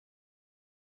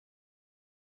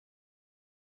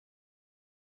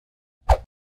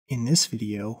In this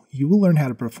video, you will learn how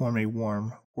to perform a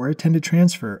warm or attended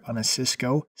transfer on a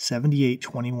Cisco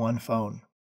 7821 phone.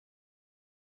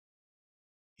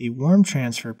 A warm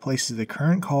transfer places the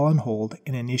current call on hold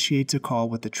and initiates a call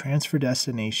with the transfer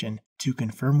destination to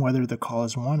confirm whether the call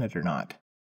is wanted or not.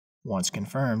 Once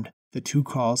confirmed, the two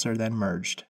calls are then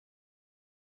merged.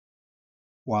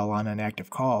 While on an active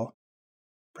call,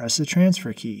 press the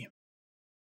transfer key.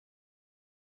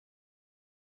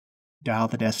 Dial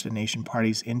the destination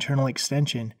party's internal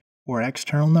extension or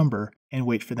external number and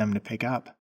wait for them to pick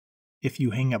up. If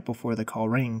you hang up before the call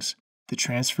rings, the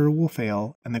transfer will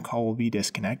fail and the call will be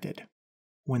disconnected.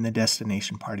 When the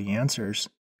destination party answers,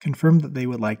 confirm that they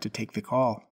would like to take the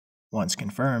call. Once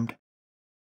confirmed,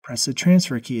 press the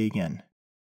transfer key again.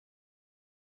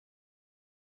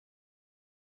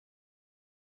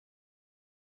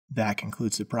 That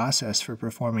concludes the process for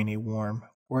performing a warm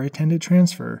or attended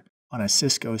transfer on a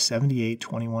Cisco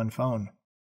 7821 phone.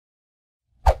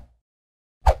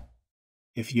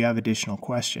 If you have additional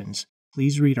questions,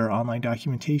 please read our online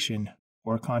documentation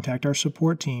or contact our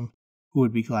support team, who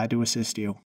would be glad to assist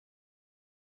you.